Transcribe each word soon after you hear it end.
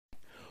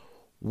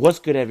What's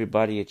good,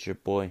 everybody? It's your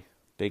boy,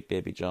 Big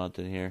Baby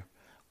Jonathan here.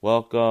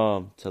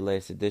 Welcome to the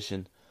latest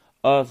edition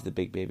of the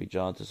Big Baby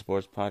Jonathan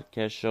Sports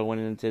Podcast Show.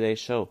 And in today's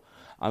show,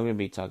 I'm going to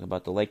be talking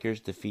about the Lakers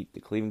defeat the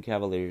Cleveland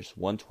Cavaliers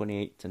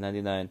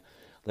 128-99.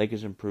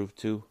 Lakers improved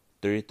to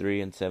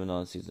 33-7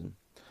 on the season.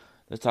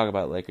 Let's talk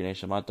about Laker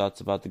Nation. My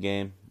thoughts about the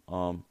game.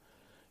 In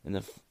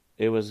the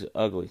it was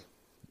ugly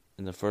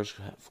in the first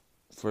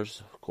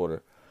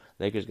quarter.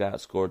 Lakers got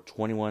scored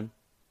 21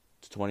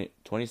 to 20,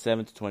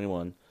 27 to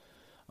 21.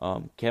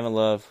 Kevin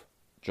Love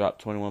dropped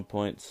 21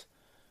 points,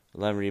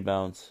 11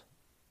 rebounds,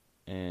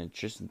 and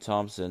Tristan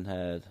Thompson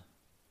had,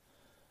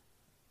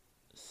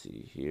 let's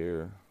see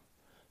here,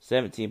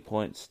 17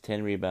 points,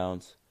 10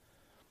 rebounds.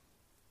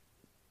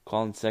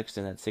 Colin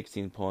Sexton had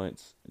 16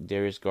 points.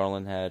 Darius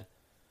Garland had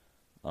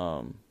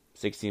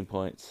 16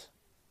 points.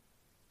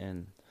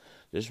 And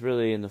just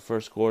really in the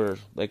first quarter,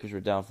 Lakers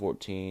were down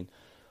 14.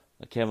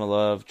 Kevin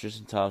Love,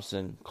 Tristan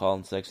Thompson,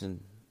 Colin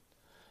Sexton,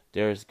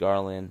 Darius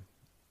Garland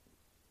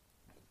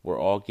were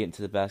all getting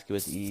to the basket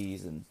with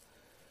ease, and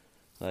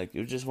it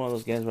was just one of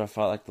those games where I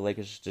felt like the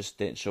Lakers just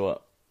didn't show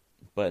up.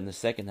 But in the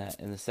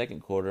second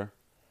quarter,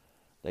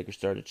 Lakers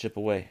started to chip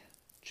away.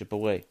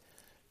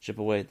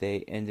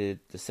 They ended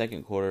the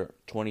second quarter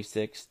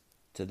 26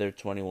 to their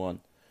 21.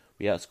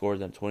 We outscored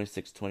them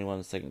 26-21 in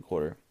the second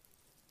quarter,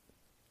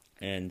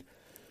 and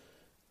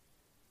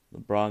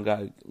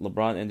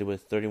LeBron ended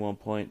with 31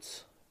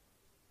 points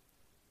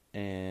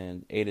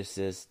and 8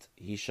 assists.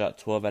 He shot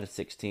 12 out of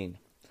 16.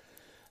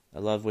 I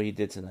love what he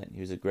did tonight.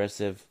 He was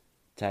aggressive,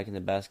 attacking the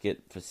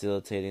basket,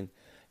 facilitating,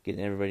 getting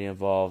everybody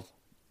involved.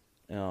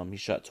 He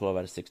shot 12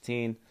 out of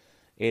 16,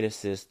 8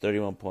 assists,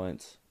 31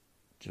 points.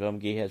 JaVale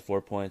McGee had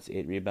 4 points,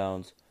 8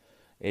 rebounds.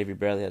 Avery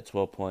Bradley had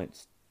 12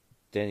 points.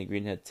 Danny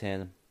Green had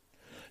 10.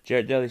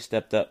 Jared Dudley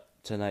stepped up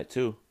tonight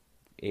too.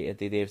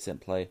 Anthony Davis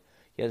didn't play.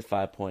 He had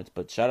 5 points.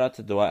 But shout out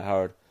to Dwight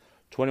Howard.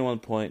 21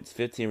 points,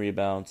 15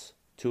 rebounds,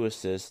 2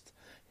 assists.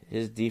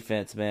 His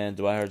defense, man,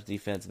 Dwight Howard's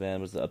defense, man,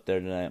 was up there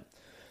tonight.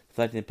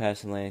 Deflecting the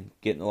passing lane,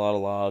 getting a lot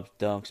of lobs,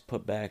 dunks,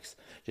 putbacks.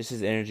 Just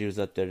his energy was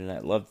up there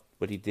tonight. Loved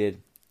what he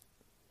did.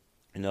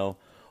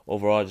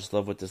 Overall, I just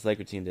love what this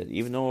Laker team did.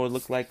 Even though it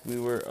looked like we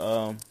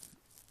were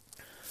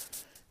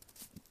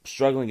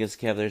struggling against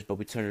the Cavaliers, but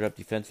we turned it up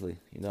defensively.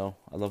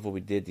 I love what we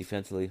did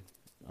defensively.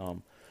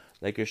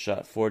 Lakers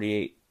shot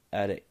 48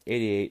 out of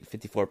 88,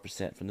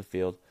 54% from the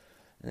field.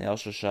 And they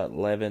also shot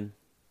 11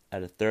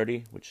 out of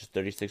 30, which is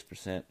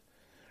 36%.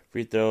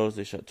 Free throws,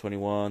 they shot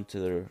 21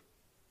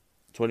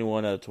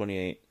 out of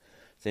 28,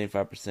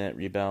 75%.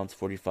 Rebounds,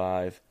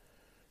 45.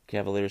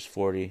 Cavaliers,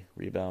 40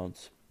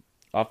 rebounds.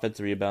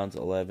 Offensive rebounds,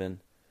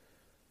 11.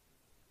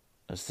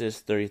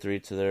 Assists, 33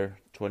 to their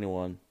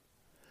 21.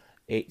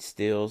 8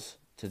 steals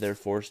to their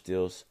 4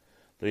 steals.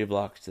 3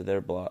 blocks to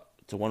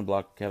 1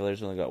 block.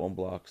 Cavaliers only got 1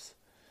 blocks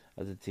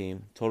as a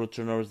team. Total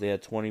turnovers, they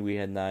had 20. We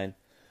had 9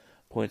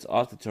 points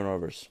off the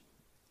turnovers.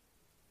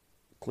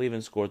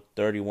 Cleveland scored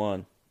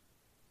 31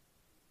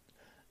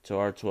 to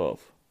our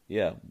 12.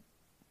 Yeah,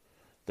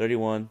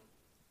 31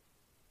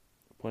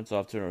 points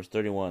off turnovers,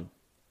 31,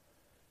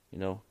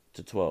 to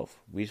 12.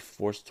 We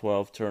forced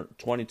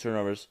 20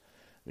 turnovers.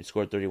 We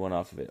scored 31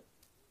 off of it.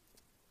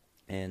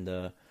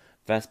 And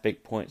fast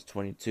break points,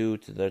 22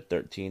 to their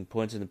 13.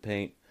 Points in the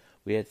paint,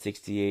 we had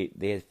 68.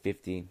 They had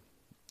 50.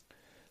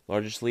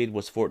 Largest lead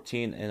was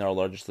 14, and our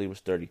largest lead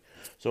was 30.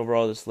 So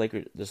overall, this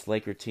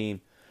Laker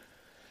team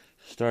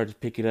started to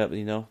pick it up.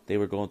 They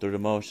were going through the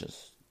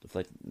motions,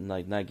 like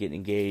not getting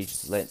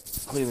engaged, let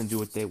Cleveland do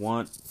what they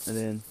want, and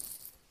then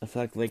I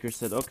feel like the Lakers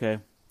said, okay,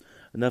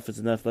 enough is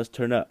enough. Let's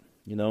turn up.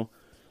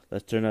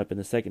 Let's turn up. In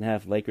the second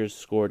half, Lakers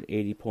scored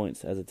 80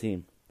 points as a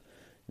team.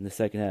 In the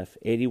second half,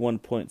 81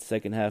 points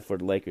second half for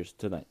the Lakers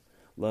tonight.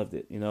 Loved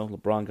it.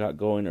 LeBron got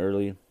going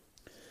early. In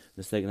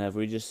the second half,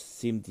 we just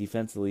seemed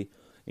defensively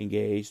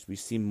engaged. We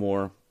seemed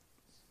more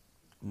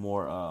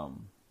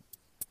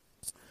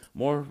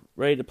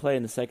ready to play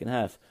in the second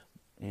half.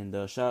 And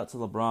shout out to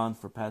LeBron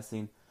for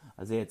passing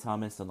Isaiah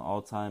Thomas on the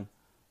all-time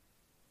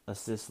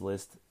assist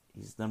list.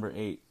 He's number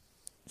 8.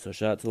 So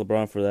shout out to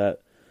LeBron for that.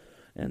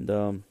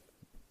 And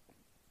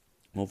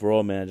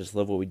overall, man, I just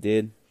love what we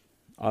did.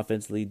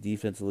 Offensively,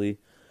 defensively.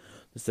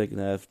 The second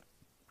half,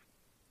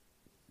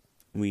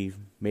 we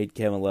made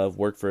Kevin Love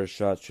work for his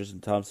shots. Tristan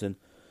Thompson,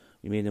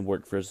 we made him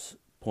work for his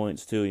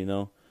points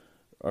too.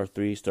 Our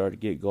 3 started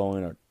to get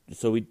going.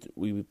 So we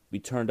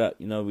turned up.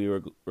 We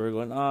were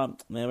going,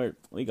 man,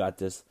 we got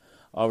this.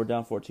 Oh, we're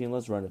down 14.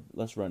 Let's run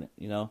it.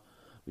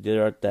 We did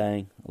our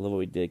thing. I love what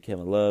we did.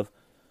 Kevin Love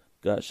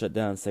got shut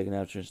down in the second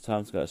half. Tristan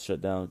Thompson got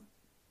shut down.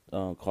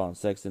 Colin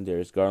Sexton,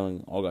 Darius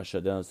Garland all got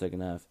shut down in the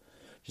second half.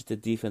 Just the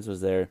defense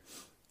was there.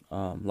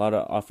 A lot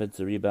of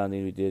offensive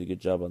rebounding. We did a good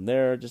job on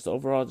there. Just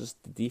overall,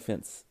 just the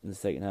defense in the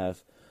second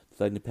half.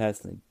 Deflecting the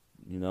passing,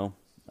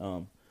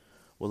 What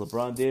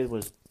LeBron did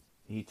was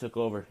he took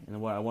over, and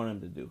what I wanted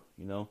him to do.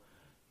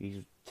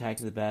 He's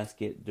attacking the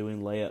basket,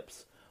 doing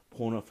layups,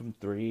 pulling up from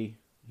 3.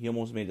 He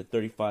almost made a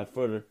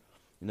 35-footer,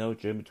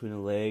 driven between the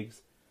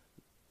legs,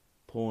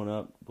 pulling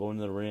up, going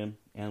to the rim,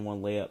 and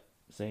 1 layup,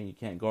 saying you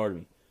can't guard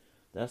me.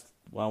 That's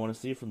what I want to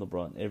see from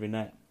LeBron every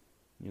night.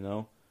 You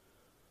know,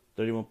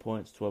 31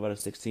 points, 12 out of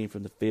 16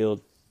 from the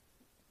field,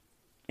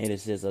 8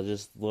 assists. I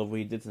just love what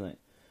he did tonight.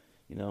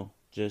 You know,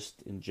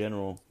 just in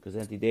general, because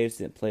Anthony Davis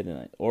didn't play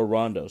tonight, or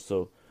Rondo,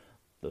 so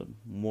the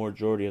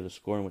majority of the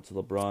scoring went to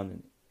LeBron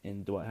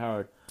and Dwight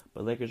Howard.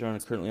 But Lakers are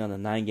currently on a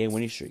 9-game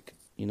winning streak.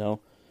 You know,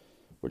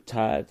 we're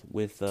tied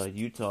with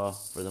Utah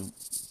for the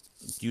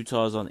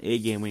Utah's on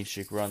 8-game winning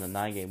streak. We're on the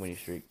 9-game winning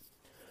streak.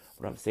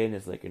 What I'm saying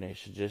is, Laker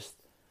Nation,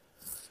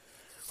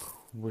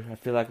 I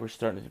feel like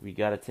we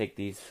got to take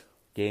these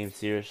games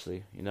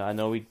seriously. You know, I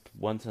know we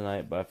won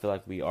tonight, but I feel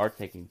like we are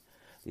taking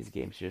these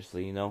games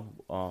seriously. You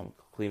know,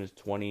 Cleveland's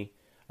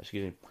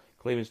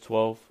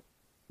 12.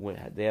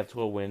 They have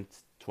 12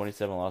 wins,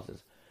 27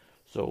 losses.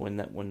 So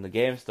when the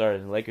game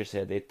started, and the Lakers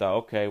said they thought,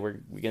 okay, we're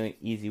getting an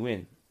easy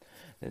win.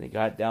 Then they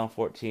got down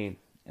 14,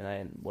 and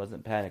I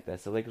wasn't panicked. I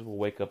said Lakers will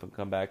wake up and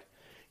come back.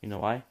 You know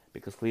why?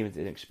 Because Cleveland's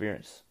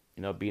inexperienced.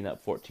 You know, being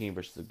up 14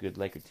 versus a good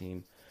Laker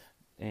team,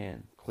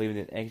 and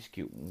Cleveland didn't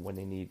execute when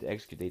they needed to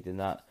execute. They did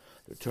not.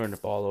 They turned the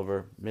ball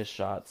over, missed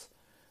shots.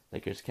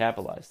 Lakers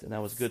capitalized, and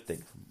that was a good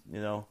thing.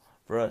 You know,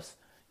 for us.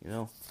 You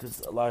know,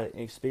 because a lot of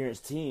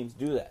inexperienced teams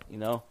do that. You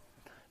know,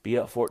 be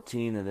up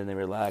 14 and then they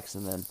relax,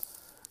 and then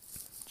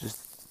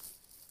just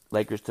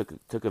Lakers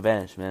took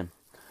advantage, man.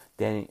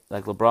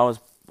 LeBron was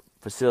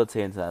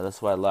facilitating tonight. That's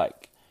what I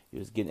like. He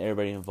was getting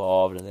everybody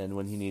involved, and then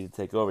when he needed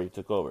to take over, he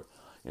took over.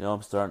 You know,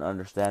 I'm starting to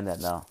understand that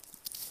now.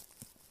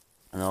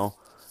 You know,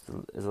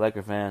 as a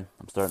Laker fan,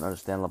 I'm starting to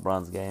understand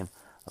LeBron's game.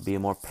 I'm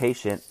being more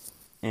patient,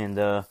 and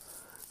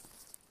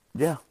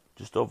yeah,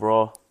 just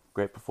overall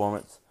great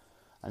performance.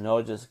 I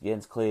know just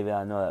against Cleveland,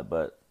 I know that,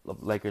 but the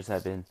Lakers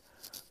have been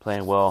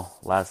playing well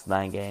last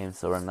 9 games,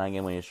 so we're on a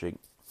 9-game winning streak.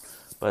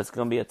 But it's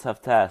going to be a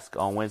tough task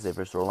on Wednesday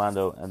versus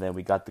Orlando, and then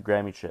we got the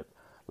Grammy trip.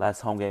 Last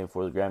home game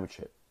before the Grammy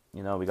trip.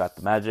 You know, we got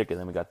the Magic, and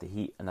then we got the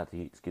Heat,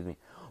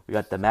 We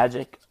got the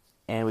Magic,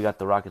 and we got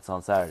the Rockets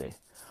on Saturday.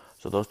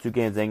 So those 2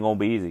 games ain't going to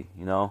be easy,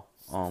 you know.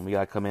 We got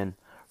to come in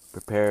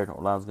prepared.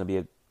 Orlando's going to be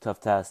a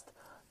tough task.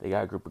 They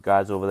got a group of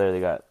guys over there. They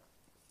got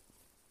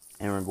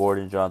Aaron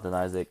Gordon, Jonathan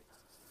Isaac,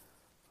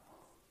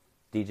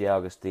 DJ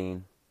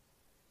Augustine,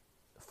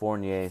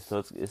 Fournier.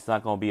 So it's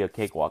not going to be a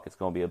cakewalk. It's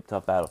going to be a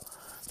tough battle.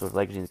 So the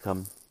Lakers need to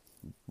come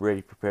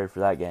ready, prepared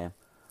for that game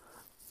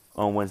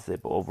on Wednesday.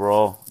 But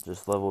overall,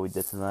 just love what we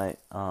did tonight.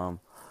 Shout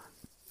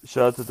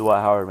out to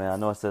Dwight Howard, man. I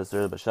know I said this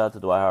earlier, but shout out to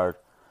Dwight Howard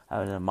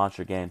having a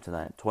monster game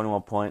tonight.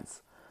 21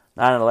 points,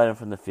 9 and 11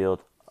 from the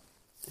field.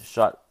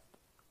 Shot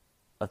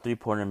a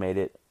 3-pointer, made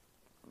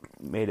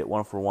it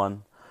 1 for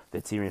 1.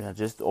 The team,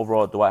 just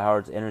overall, Dwight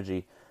Howard's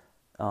energy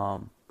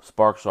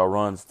sparks our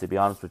runs, to be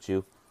honest with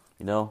you.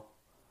 You know,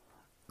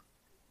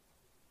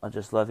 I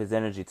just love his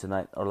energy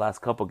tonight, or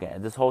last couple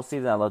games. This whole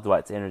season, I love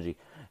Dwight's energy.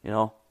 You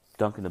know,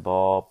 dunking the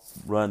ball,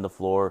 running the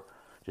floor,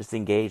 just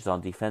engaged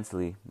on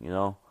defensively, you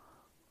know.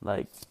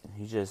 Like,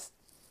 he has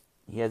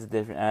a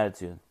different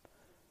attitude.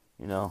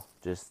 You know,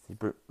 just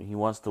he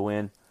wants to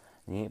win,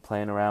 and he ain't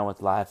playing around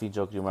with life. He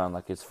joking around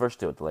like his first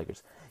day with the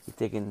Lakers. He's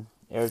taking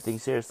everything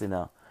seriously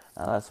now.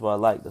 And that's what I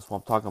like. That's what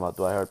I'm talking about.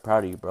 Dwight Howard,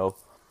 proud of you, bro.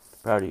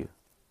 Proud of you.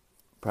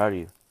 Proud of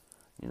you.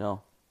 You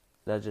know,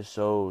 that just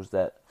shows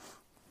that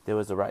there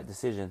was the right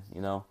decision,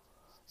 you know,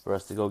 for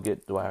us to go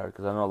get Dwight Howard.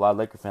 Because I know a lot of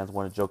Laker fans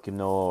want to Joakim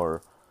Noah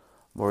or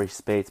Maurice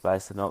Spates, but I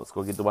said, no, let's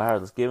go get Dwight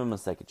Howard. Let's give him a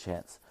second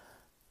chance.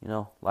 You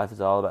know, life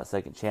is all about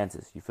second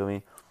chances. You feel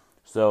me?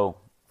 So,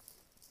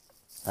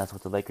 that's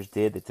what the Lakers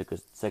did. They took a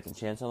second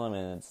chance on him,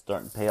 and it's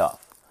starting to pay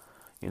off.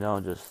 You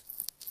know,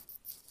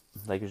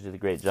 Lakers did a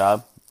great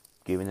job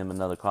giving him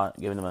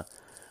a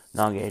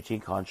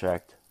non-guaranteed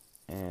contract,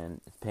 and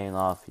it's paying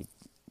off. He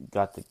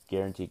got the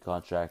guaranteed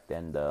contract,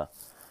 and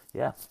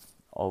yeah,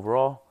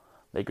 overall,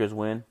 Lakers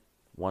win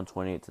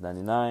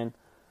 128-99.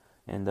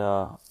 And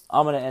I'm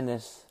gonna end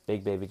this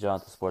Big Baby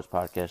Jonathan Sports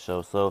Podcast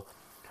show. So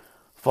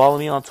follow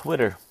me on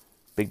Twitter,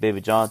 Big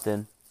Baby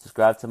Jonathan.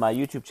 Subscribe to my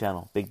YouTube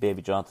channel, Big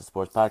Baby Jonathan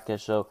Sports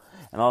Podcast Show,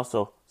 and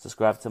also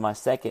subscribe to my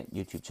second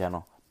YouTube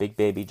channel, Big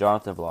Baby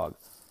Jonathan Vlog.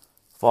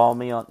 Follow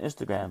me on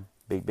Instagram,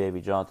 Big Baby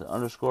Jonathan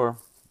 _.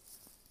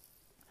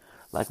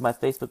 Like my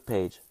Facebook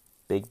page,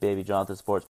 Big Baby Jonathan Sports